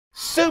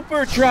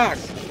super truck.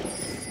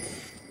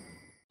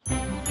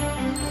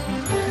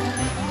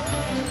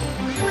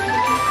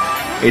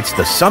 It's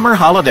the summer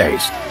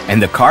holidays,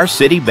 and the Car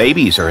City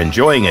babies are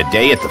enjoying a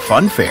day at the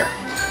fun fair.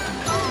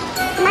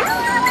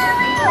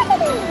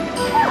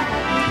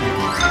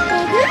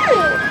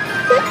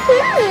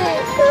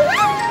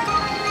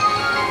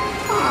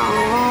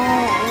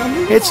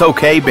 It's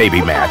okay,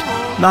 Baby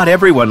Matt. Not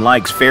everyone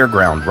likes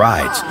fairground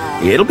rides.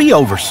 It'll be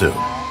over soon.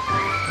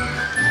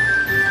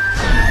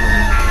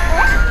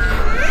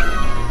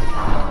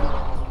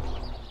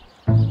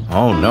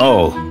 Oh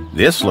no,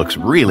 this looks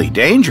really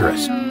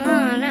dangerous.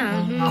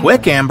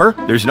 Quick, Amber,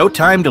 there's no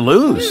time to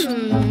lose.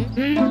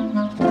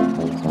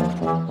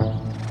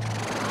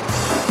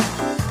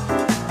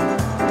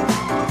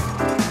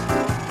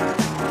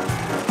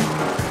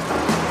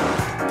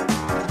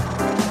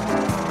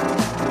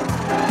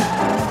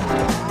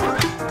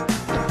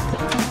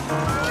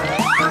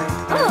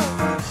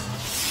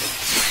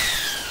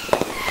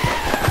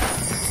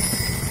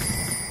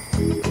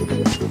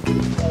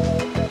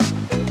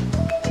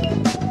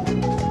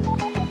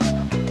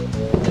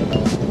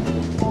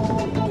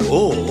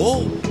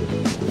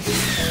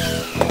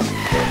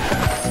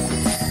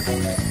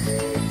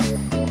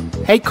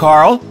 Hey,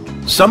 Carl,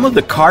 some of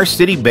the Car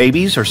City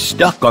babies are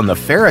stuck on the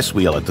Ferris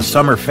wheel at the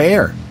summer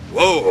fair.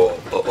 Whoa,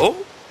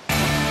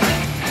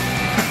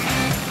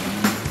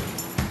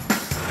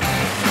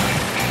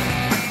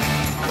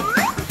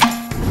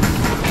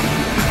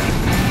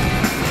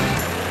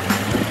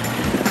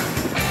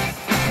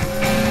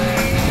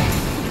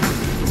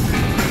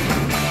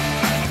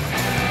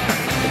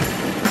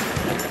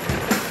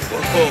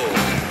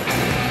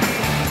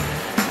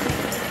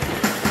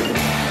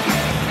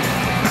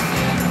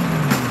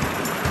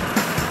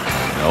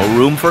 No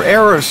room for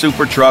error,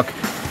 Super Truck.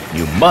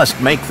 You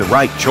must make the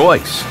right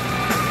choice.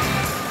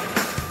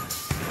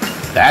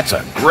 That's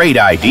a great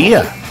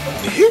idea.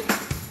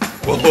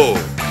 whoa,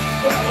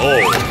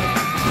 oh.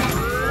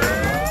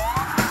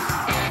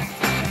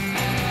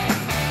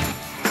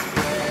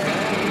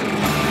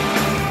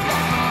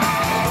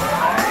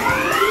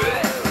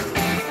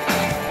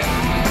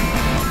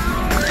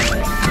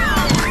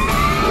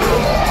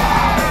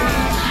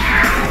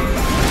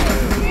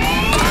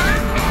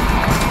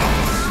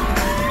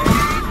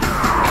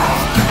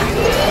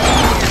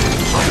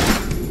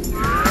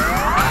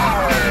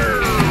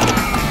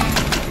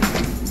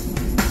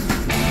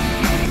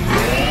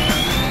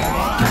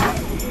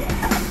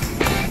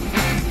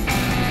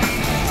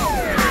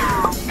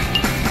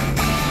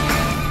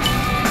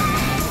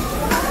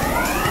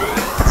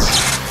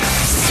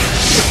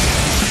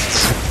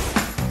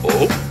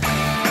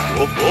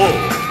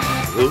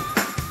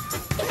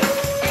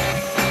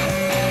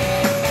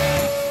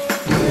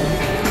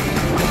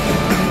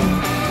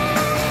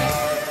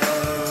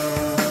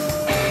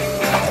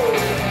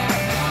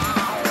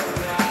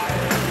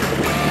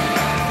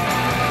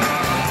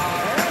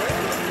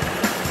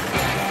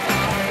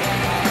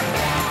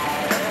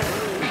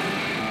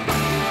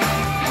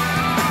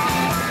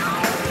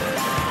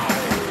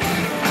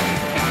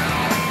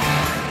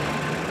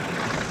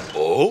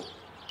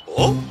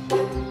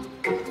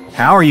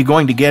 How are you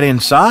going to get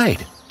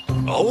inside?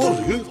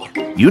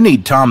 You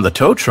need Tom the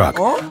tow truck,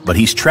 but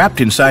he's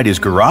trapped inside his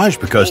garage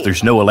because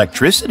there's no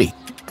electricity.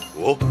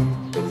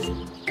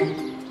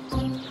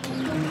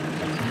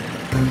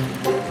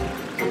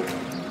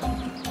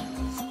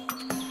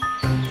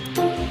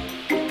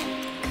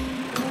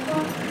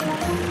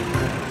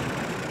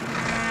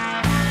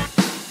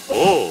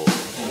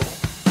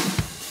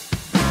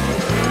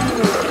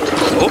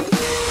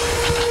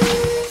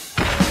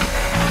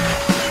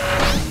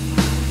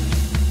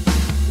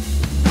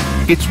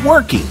 It's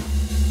working.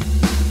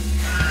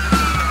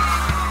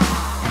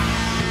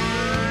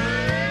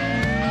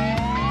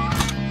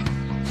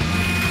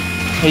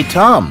 Hey,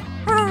 Tom,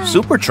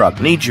 Super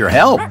Truck needs your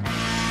help.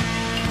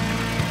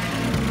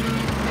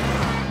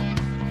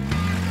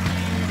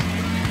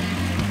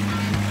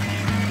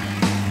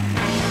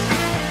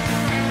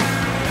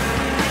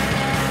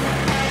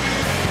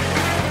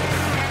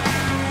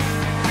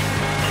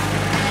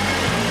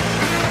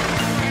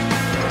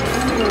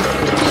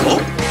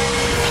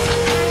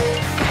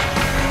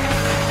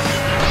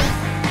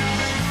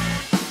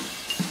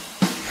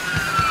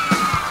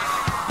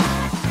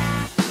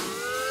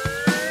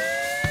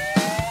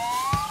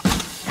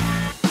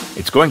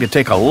 It's going to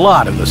take a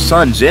lot of the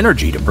sun's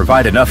energy to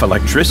provide enough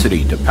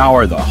electricity to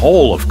power the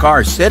whole of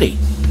Car City.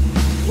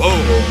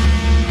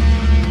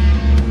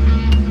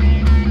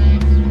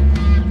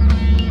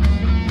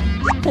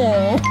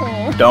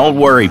 Don't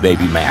worry,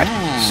 Baby Matt.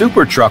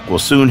 Super Truck will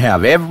soon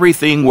have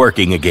everything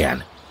working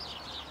again.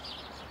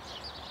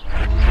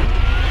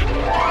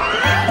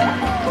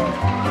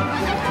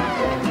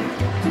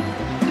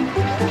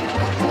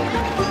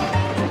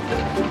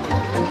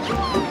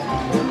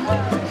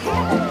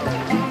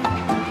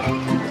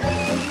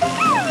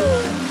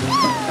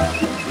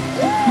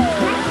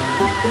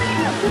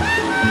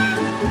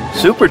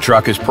 Super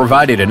Truck has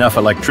provided enough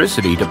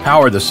electricity to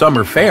power the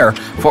summer fair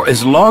for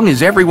as long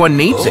as everyone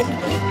needs it.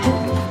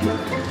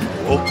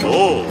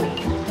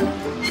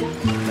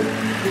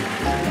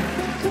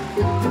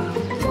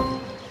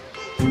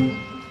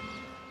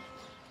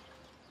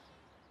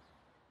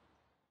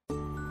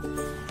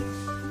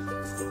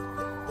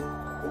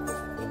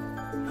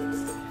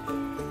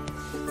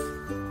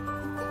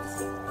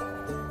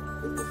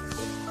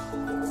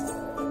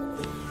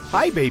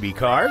 Hi, baby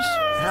cars.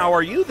 How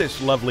are you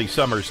this lovely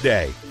summer's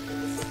day?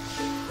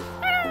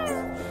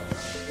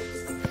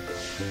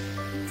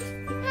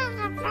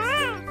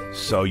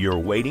 So you're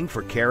waiting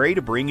for Carrie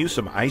to bring you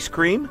some ice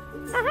cream?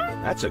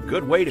 That's a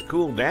good way to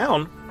cool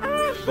down.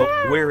 But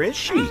where is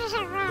she?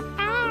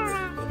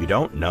 You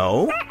don't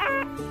know?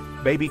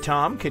 Baby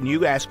Tom, can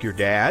you ask your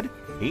dad?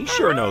 He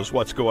sure knows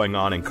what's going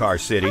on in Car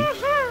City.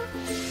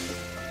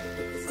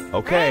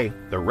 Okay,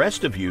 the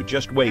rest of you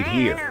just wait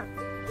here.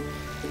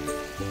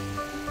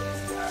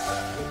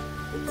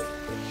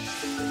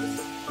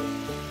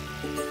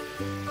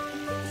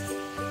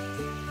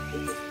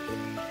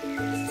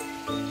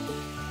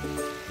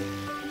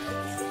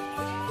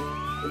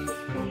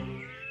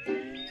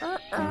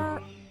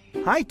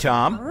 Hi,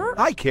 Tom.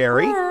 Hi,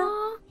 Carrie.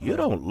 You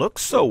don't look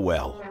so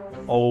well.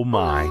 Oh,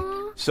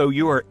 my. So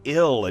you are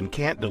ill and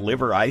can't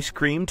deliver ice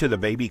cream to the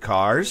baby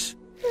cars?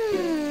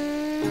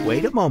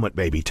 Wait a moment,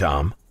 baby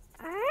Tom.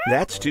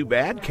 That's too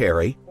bad,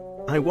 Carrie.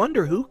 I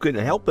wonder who can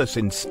help us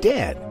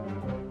instead.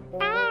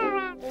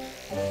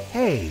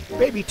 Hey,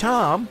 baby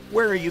Tom,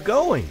 where are you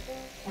going?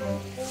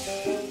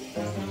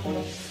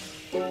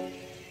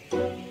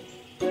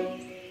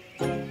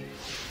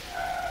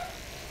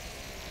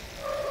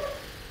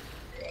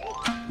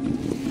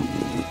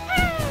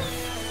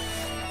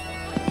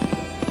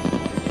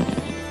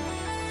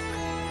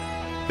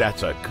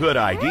 That's a good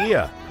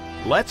idea.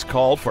 Let's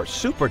call for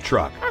Super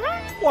Truck.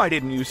 Why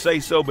didn't you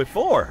say so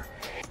before?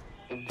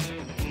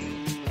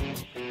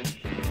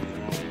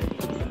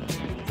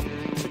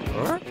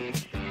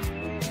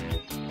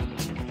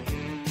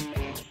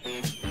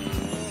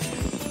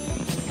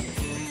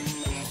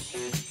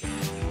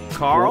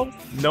 Carl,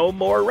 no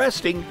more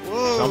resting.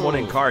 Someone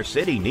in Car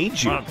City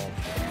needs you.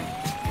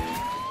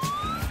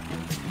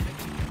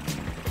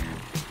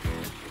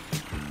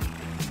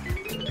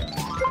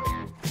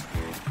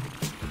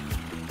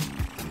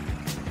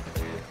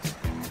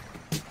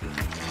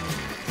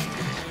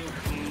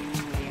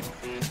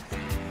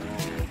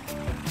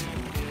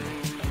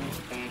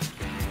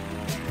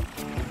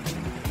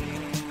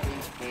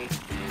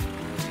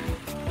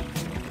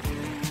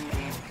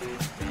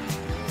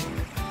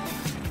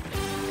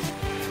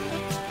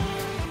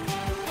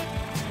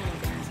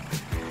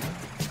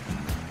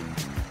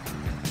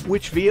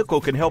 Which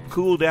vehicle can help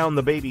cool down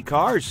the baby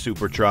cars,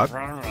 Super Truck?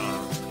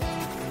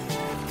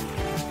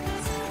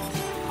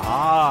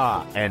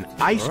 Ah, an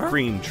ice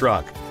cream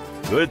truck.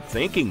 Good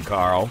thinking,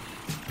 Carl.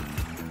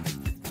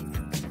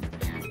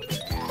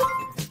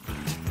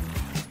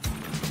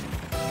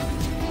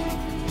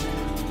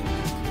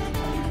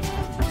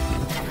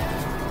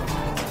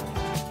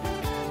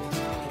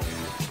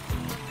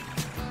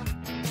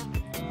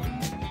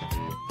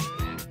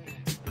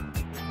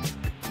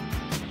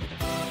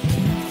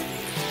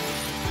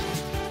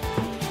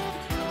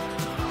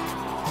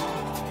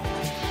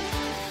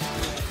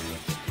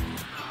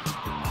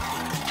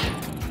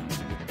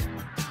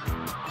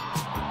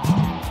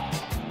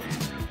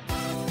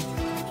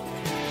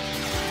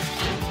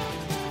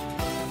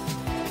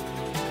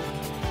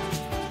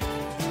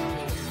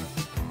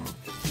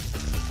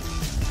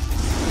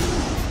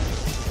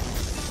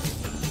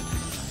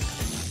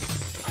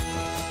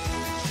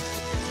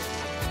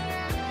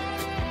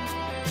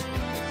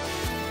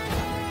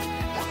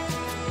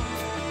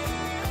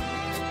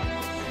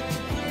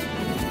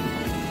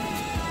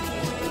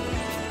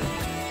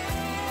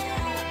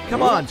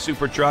 Come on,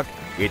 Super Truck.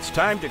 It's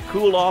time to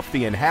cool off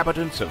the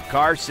inhabitants of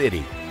Car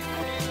City.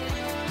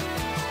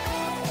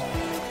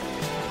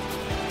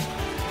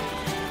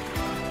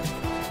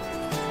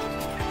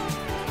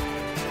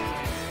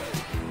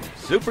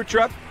 Super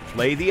Truck,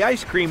 play the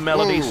ice cream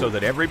melody so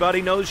that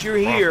everybody knows you're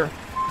here.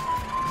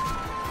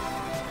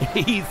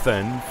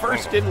 Ethan,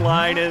 first in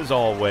line as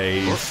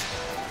always.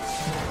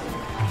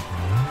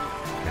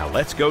 Now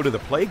let's go to the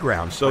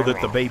playground so that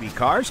the baby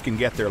cars can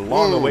get their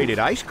long-awaited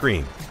ice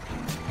cream.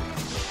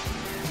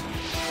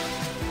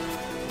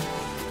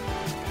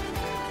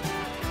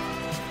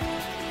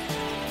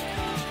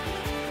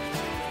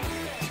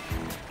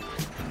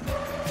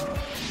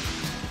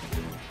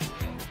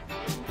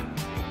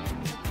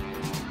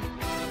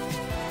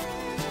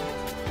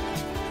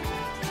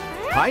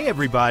 Hi,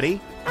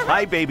 everybody.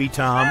 Hi, baby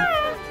Tom.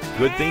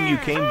 Good thing you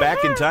came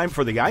back in time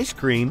for the ice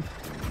cream.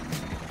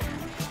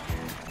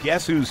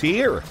 Guess who's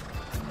here?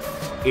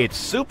 It's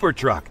Super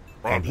Truck,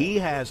 and he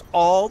has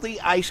all the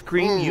ice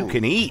cream you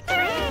can eat.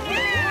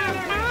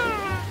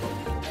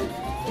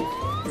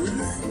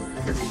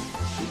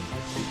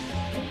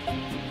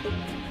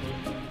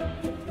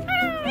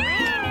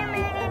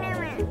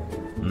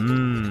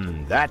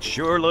 That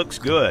sure looks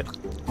good.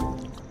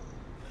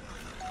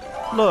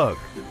 Look,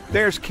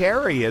 there's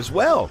Carrie as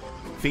well.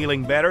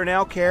 Feeling better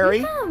now,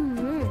 Carrie?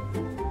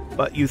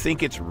 But you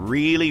think it's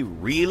really,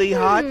 really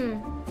hot?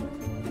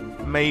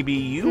 Maybe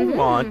you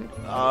want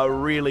a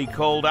really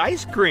cold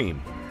ice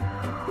cream.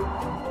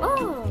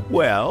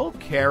 Well,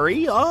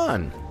 carry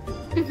on.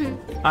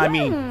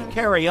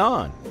 Carry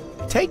on.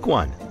 Take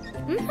one.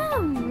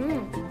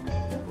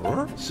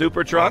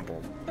 Super Truck,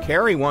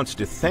 Carrie wants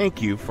to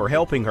thank you for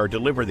helping her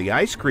deliver the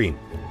ice cream.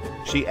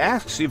 She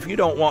asks if you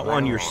don't want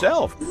one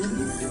yourself.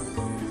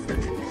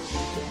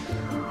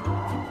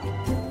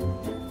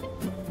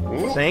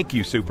 Thank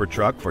you, Super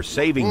Truck, for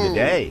saving the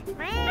day.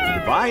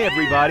 Goodbye,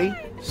 everybody.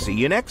 See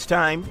you next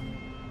time.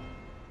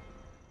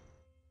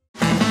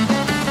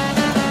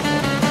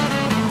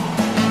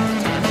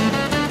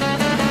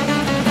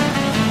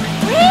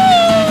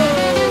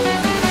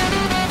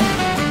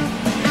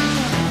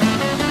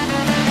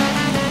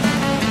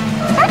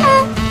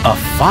 A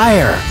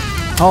fire!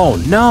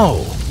 Oh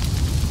no!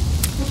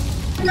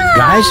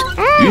 Guys,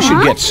 you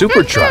should get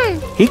Super Truck.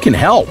 He can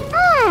help.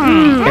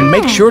 And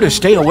make sure to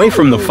stay away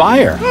from the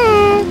fire.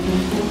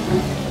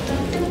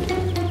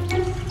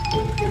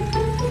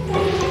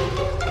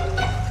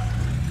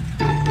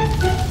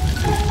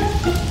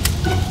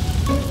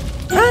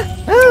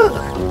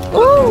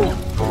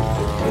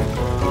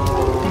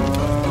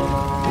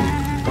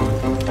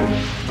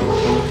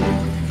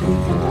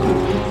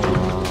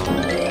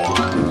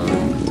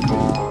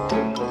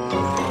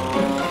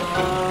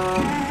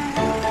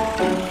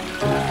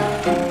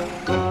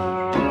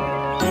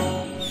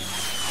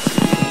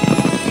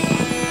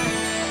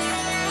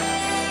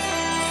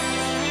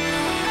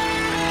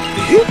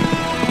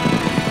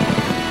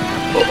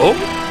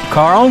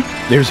 Carl,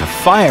 there's a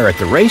fire at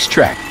the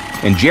racetrack,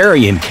 and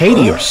Jerry and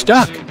Katie are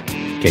stuck.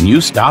 Can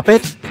you stop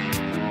it?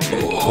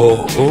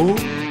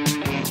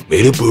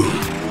 Made a boo.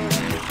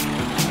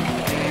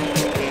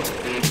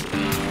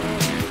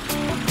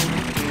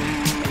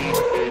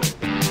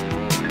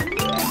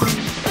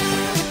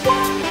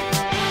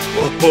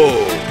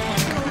 Whoa.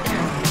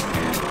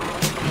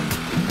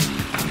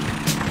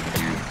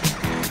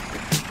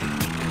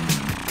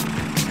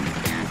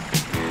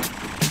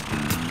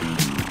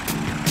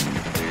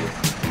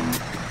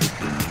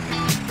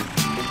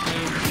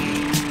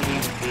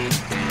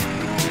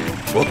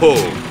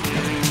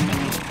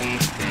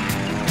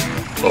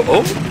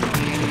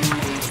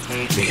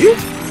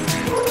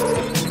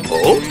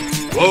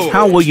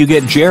 How will you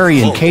get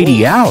Jerry and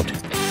Katie out?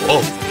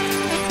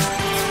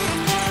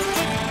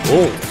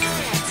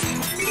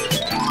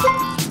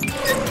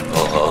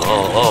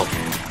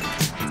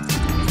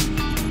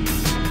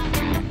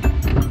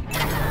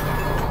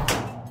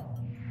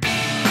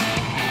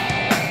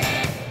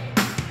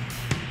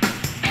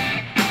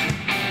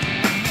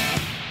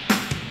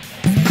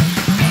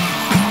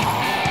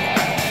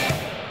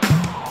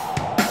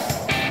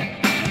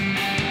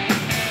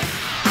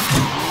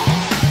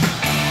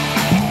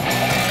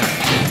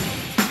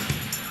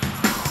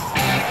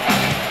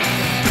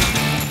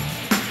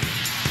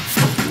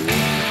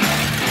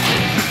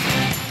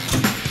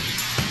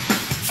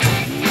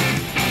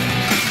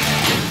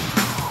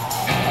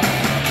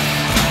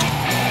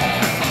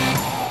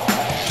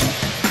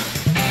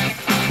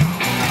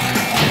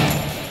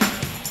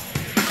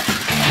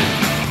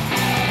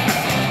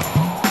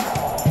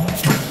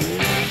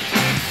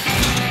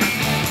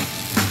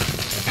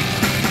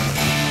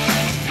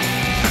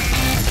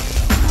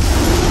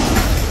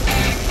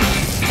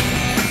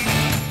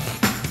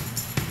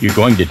 You're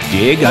going to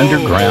dig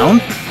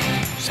underground?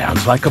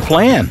 Sounds like a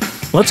plan.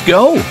 Let's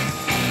go.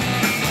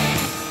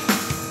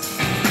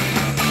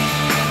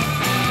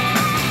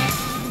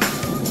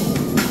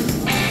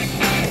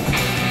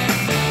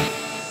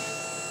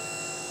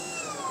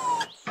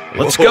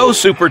 Let's go,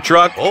 Super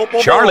Truck.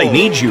 Charlie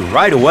needs you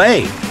right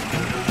away.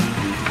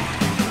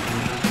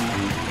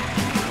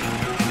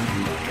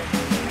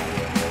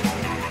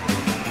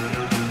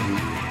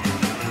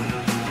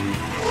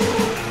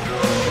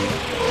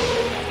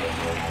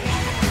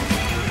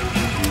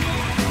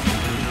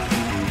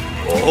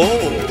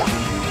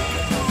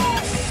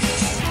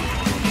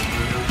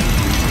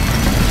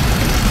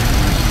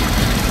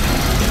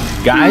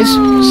 Guys,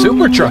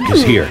 Super Truck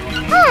is here.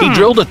 He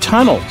drilled a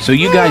tunnel so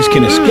you guys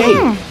can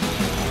escape.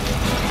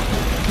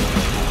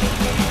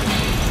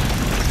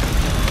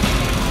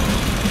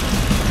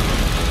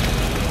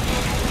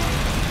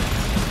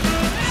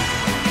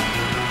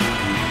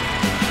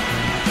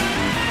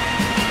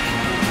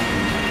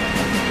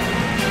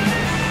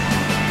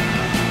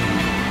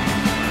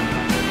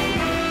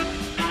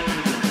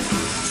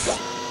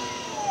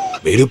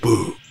 Made a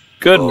boo.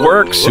 Good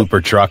work,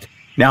 Super Truck.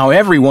 Now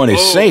everyone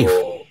is safe.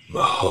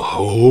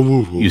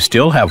 You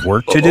still have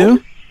work to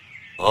do?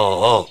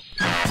 Whoa.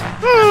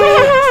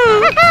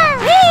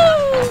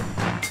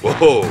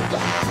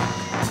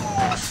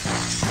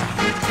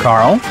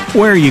 Carl,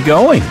 where are you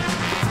going?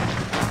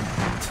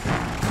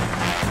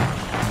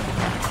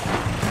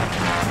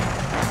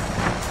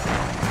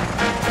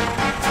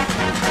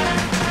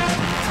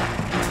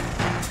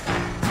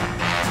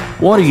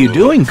 What are you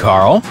doing,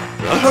 Carl?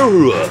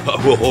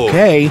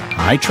 Okay,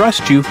 I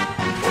trust you.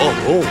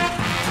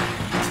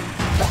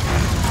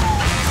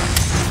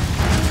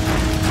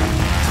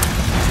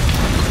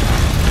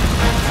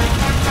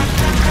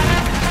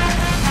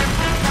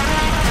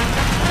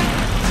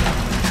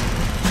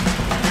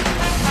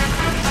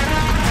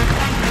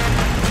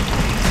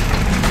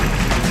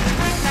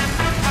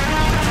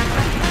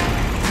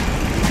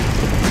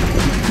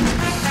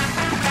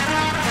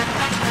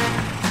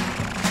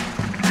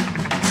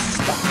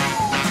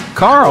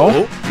 Carl,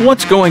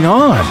 what's going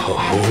on?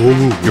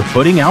 Oh. You're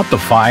putting out the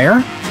fire?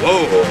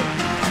 Whoa.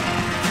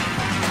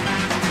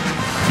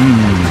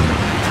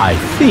 I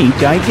think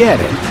I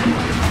get it.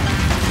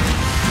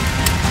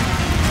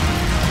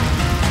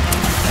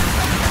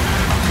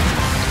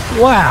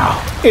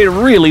 Wow, it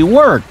really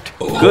worked.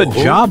 Good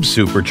job,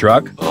 Super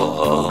Truck.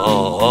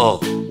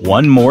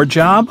 One more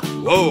job?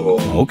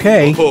 Whoa.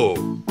 Okay. Whoa.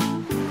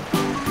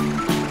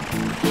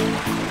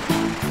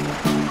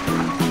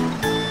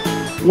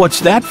 What's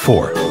that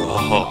for?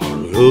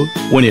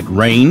 When it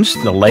rains,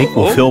 the lake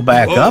will fill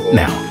back up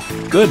now.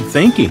 Good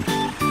thinking.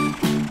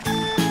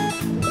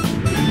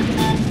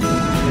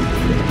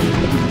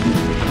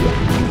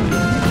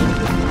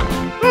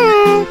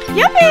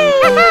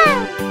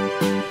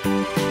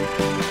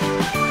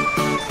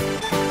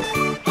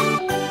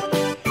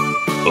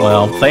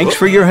 Well, thanks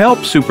for your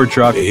help, Super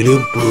Truck.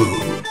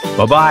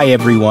 Bye-bye,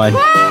 everyone.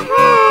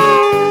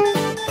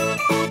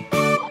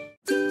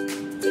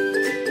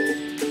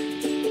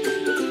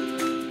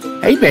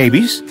 Hey,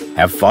 babies.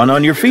 Have fun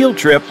on your field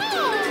trip.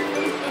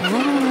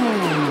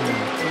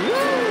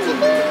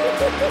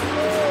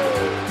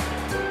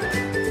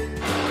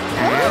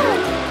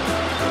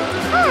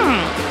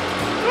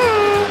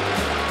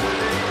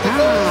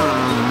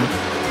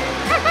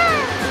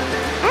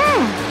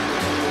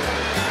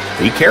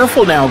 Be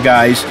careful now,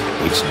 guys.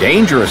 It's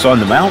dangerous on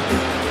the mountain.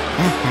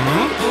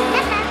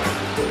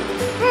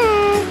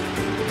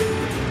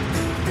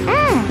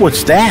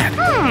 What's that?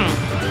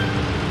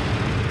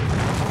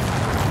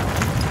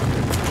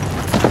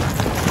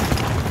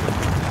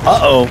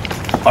 Uh-oh,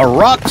 a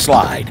rock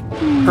slide.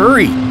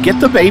 Hurry, get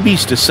the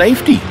babies to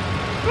safety.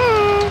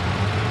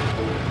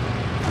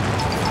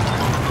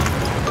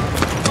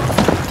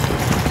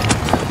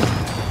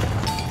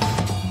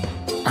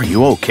 Are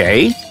you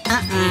okay?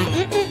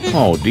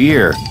 Oh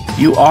dear,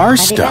 you are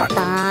stuck.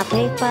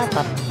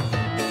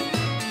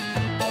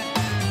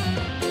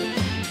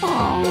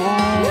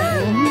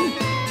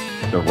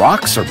 The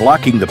rocks are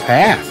blocking the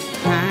path.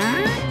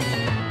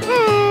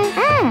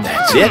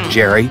 That's it,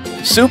 Jerry.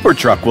 Super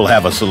Truck will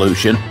have a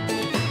solution.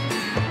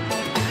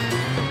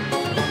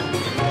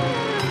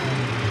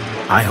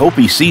 I hope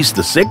he sees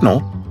the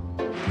signal.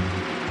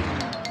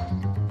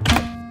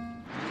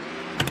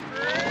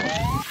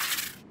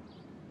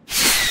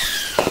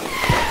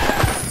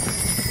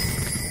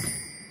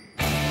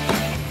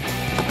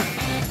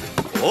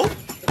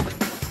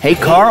 Hey,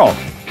 Carl,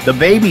 the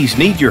babies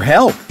need your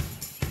help.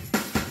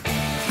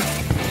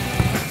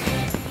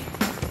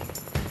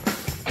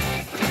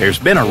 There's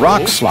been a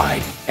rock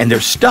slide, and they're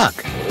stuck.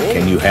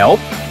 Can you help?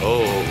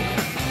 Oh.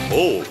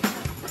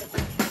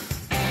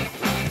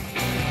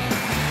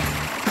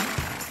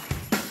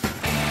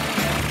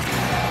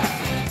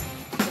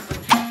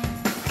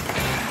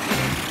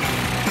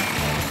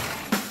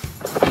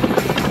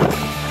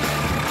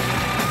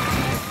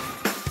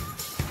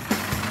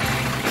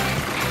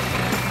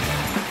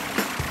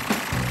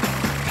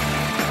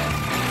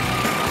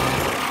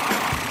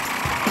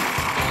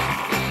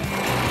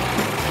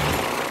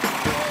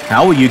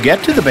 How will you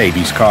get to the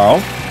babies,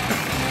 Carl?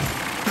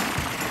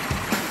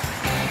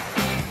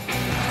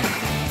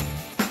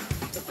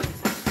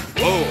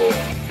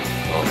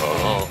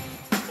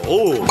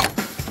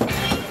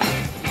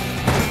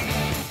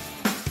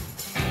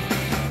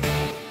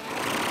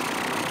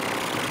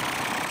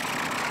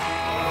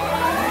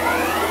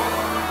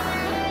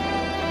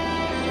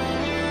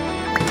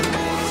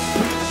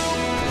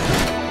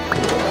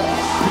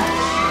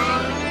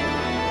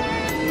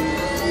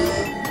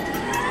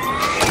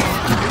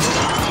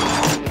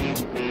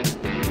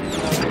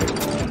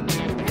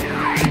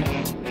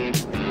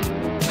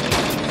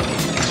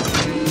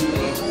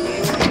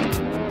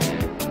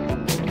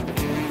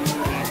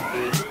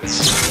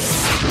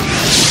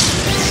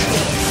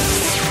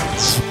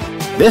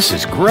 This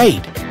is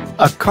great.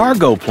 A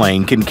cargo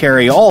plane can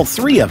carry all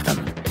three of them.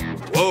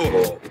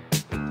 Whoa.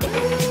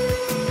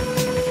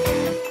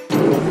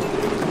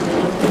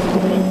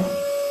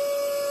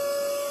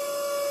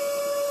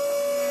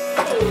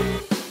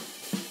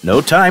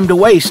 No time to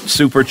waste,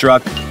 Super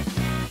Truck.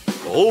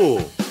 Oh.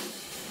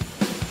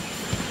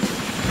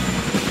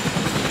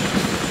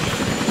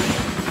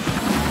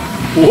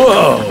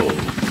 Whoa!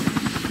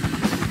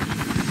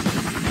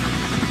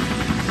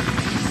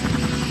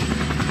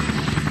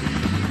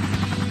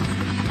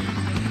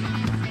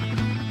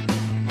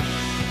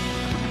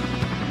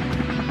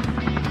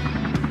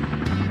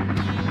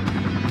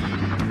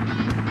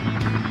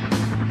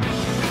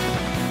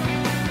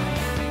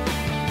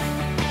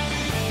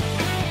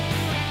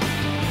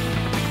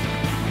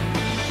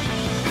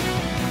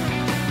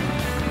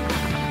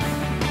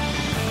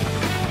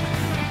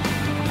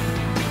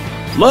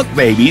 Look,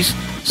 babies,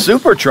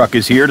 Super Truck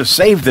is here to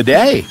save the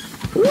day.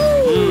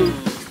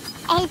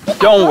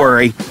 Don't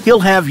worry,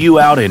 he'll have you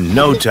out in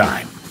no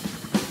time.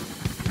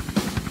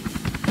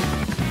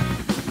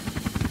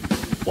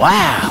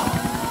 Wow!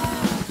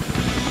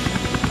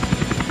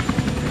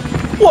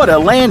 What a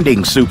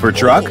landing, Super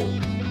Truck!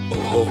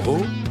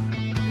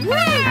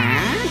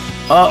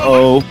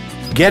 Uh-oh.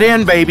 Get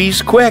in,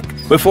 babies, quick,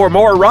 before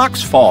more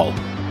rocks fall.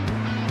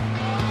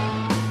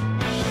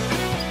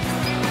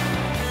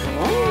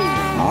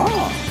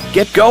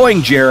 Get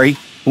going, Jerry.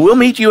 We'll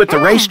meet you at the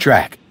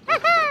racetrack.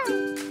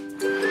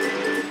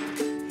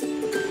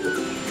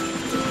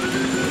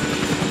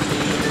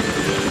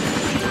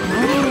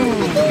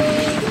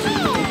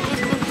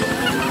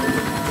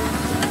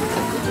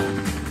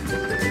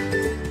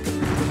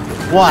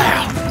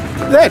 Wow,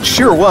 that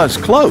sure was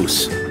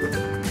close.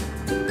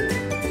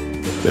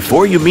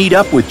 Before you meet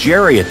up with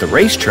Jerry at the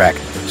racetrack,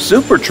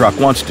 Super Truck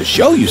wants to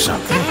show you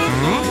something.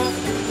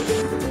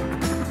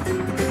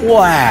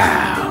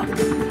 Wow!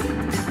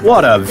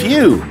 What a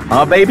view,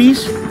 huh,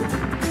 babies?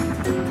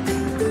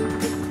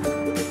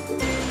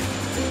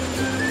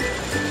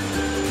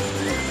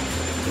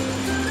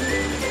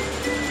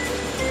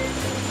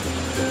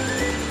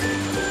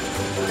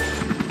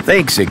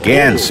 Thanks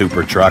again,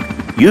 Super Truck.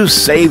 You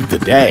saved the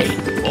day.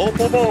 Oh,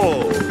 oh,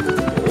 oh.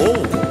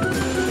 Oh.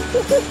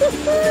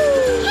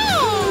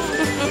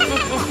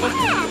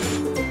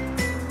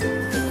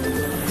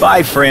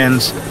 Bye,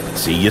 friends.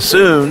 See you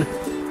soon.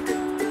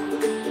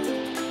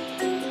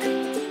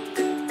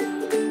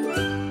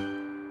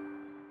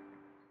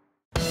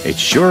 It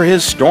sure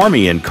is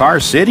stormy in Car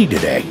City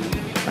today.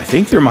 I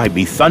think there might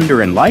be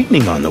thunder and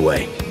lightning on the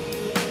way.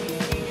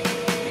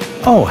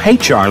 Oh, hey,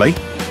 Charlie.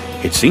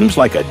 It seems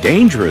like a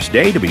dangerous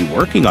day to be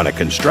working on a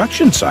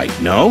construction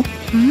site, no?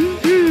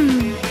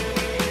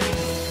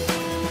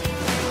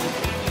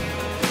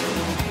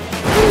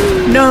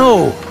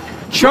 No!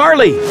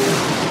 Charlie!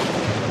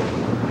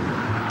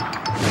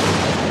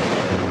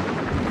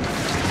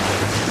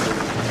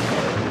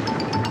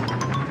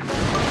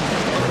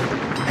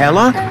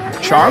 Hella,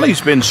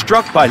 Charlie's been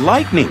struck by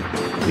lightning.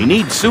 We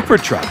need Super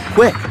Truck,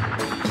 quick.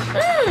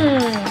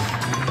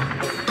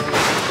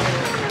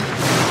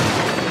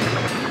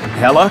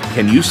 Hella,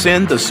 can you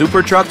send the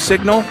Super Truck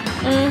signal?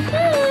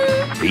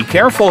 Be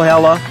careful,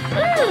 Hella.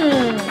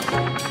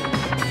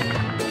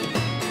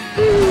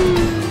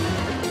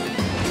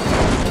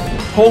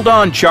 Hold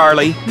on,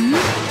 Charlie.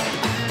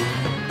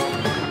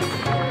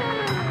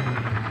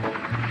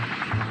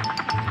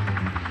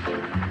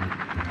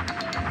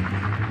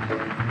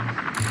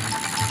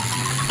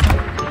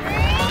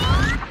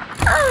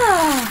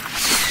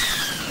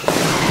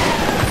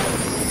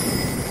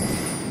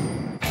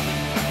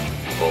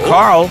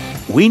 Carl,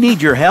 we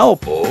need your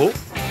help. Oh.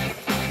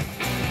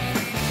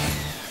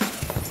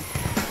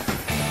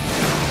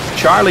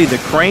 Charlie the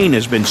crane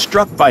has been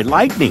struck by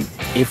lightning.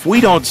 If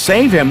we don't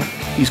save him,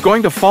 he's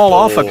going to fall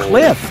off a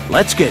cliff.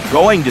 Let's get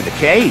going to the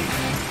cave.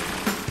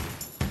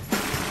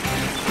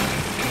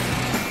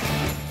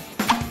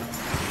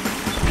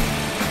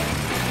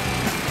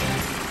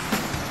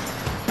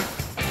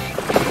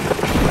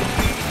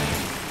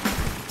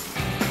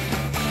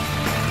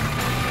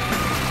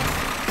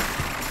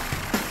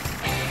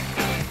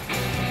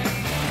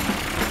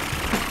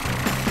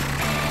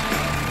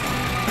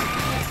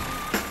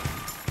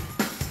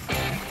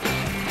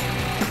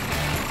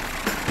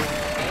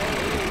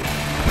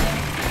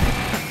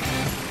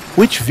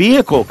 Which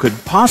vehicle could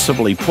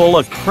possibly pull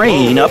a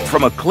crane up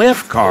from a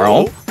cliff,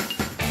 Carl?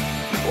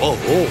 Whoa,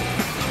 whoa.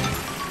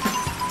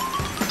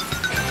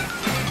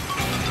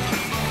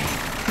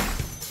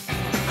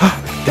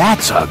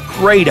 That's a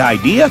great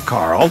idea,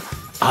 Carl.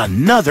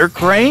 Another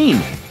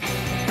crane.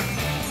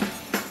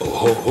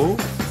 Oh.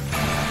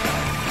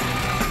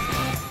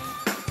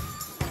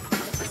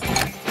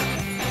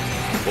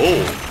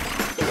 Oh.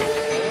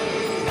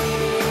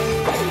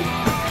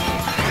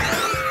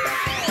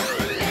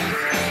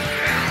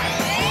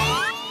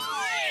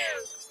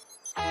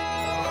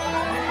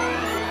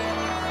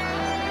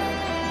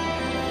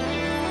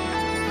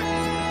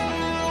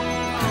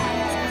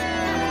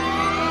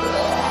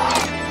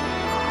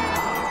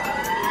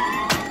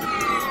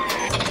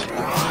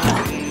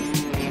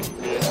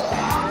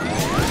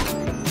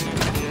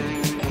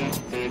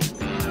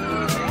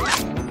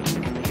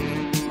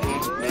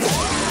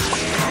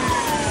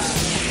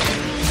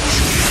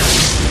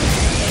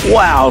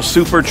 Wow,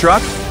 Super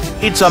Truck,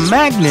 it's a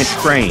magnet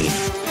crane.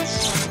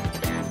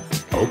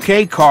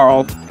 Okay,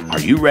 Carl, are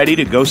you ready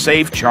to go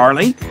save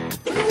Charlie?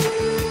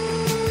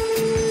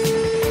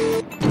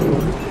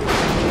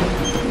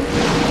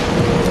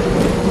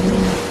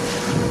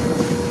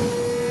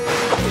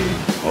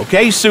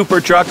 Okay,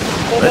 Super Truck,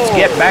 let's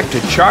get back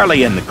to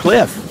Charlie and the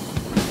cliff.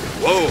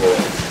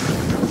 Whoa.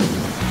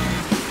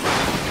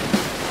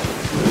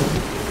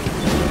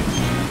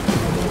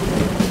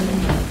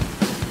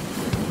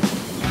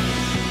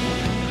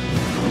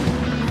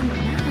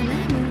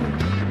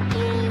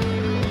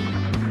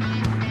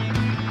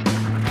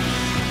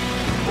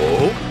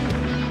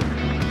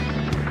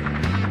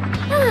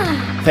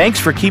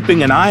 Thanks for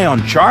keeping an eye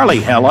on Charlie,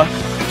 Hella.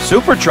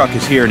 Super Truck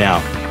is here now.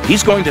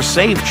 He's going to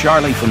save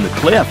Charlie from the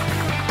cliff.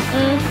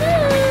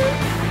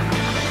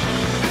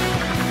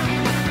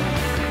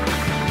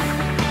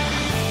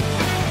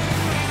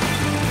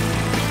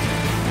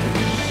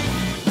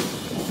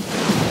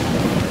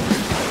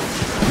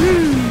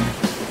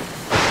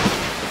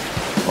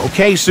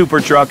 Okay, Super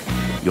Truck,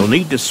 you'll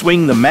need to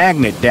swing the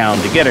magnet down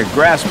to get a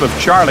grasp of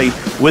Charlie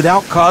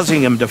without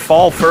causing him to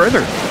fall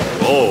further.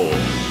 Oh.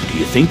 Do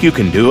you think you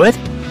can do it?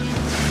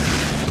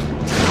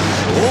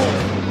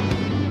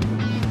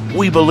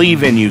 We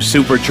believe in you,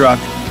 Super Truck.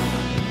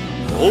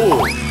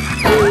 Oh.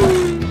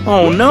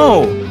 Oh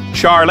no!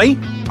 Charlie,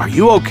 are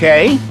you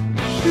okay?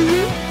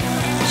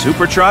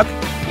 Super Truck,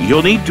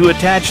 you'll need to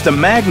attach the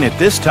magnet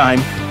this time.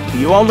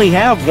 You only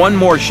have one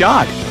more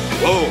shot.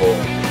 Whoa.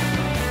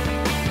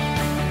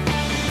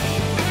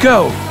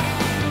 Go!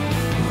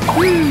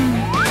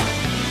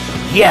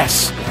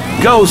 Yes!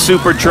 Go,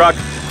 Super Truck!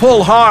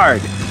 Pull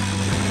hard!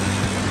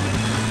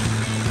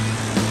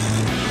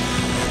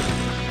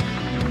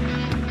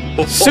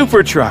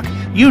 Super Truck,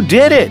 you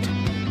did it!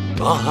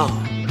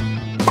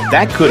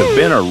 That could have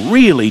been a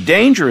really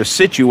dangerous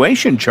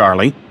situation,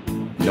 Charlie.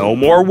 No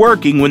more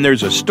working when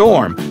there's a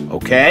storm,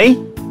 okay?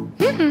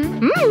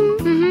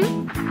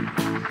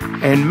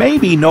 And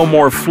maybe no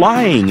more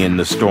flying in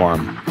the storm,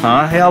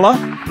 huh, Hella?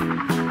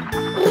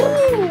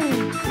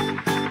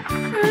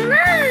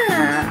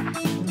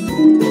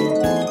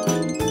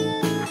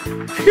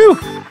 Phew!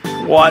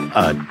 What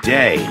a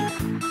day!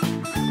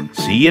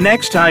 See you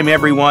next time,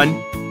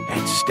 everyone,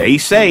 and stay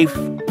safe!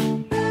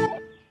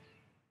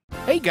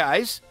 Hey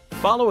guys,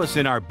 follow us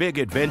in our big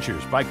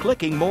adventures by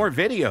clicking more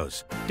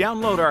videos.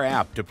 Download our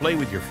app to play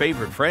with your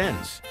favorite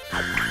friends.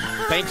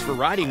 Thanks for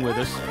riding with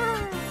us.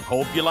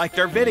 Hope you liked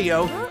our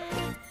video.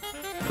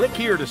 Click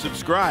here to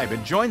subscribe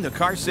and join the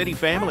Car City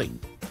family.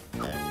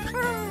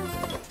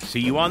 See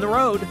you on the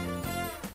road.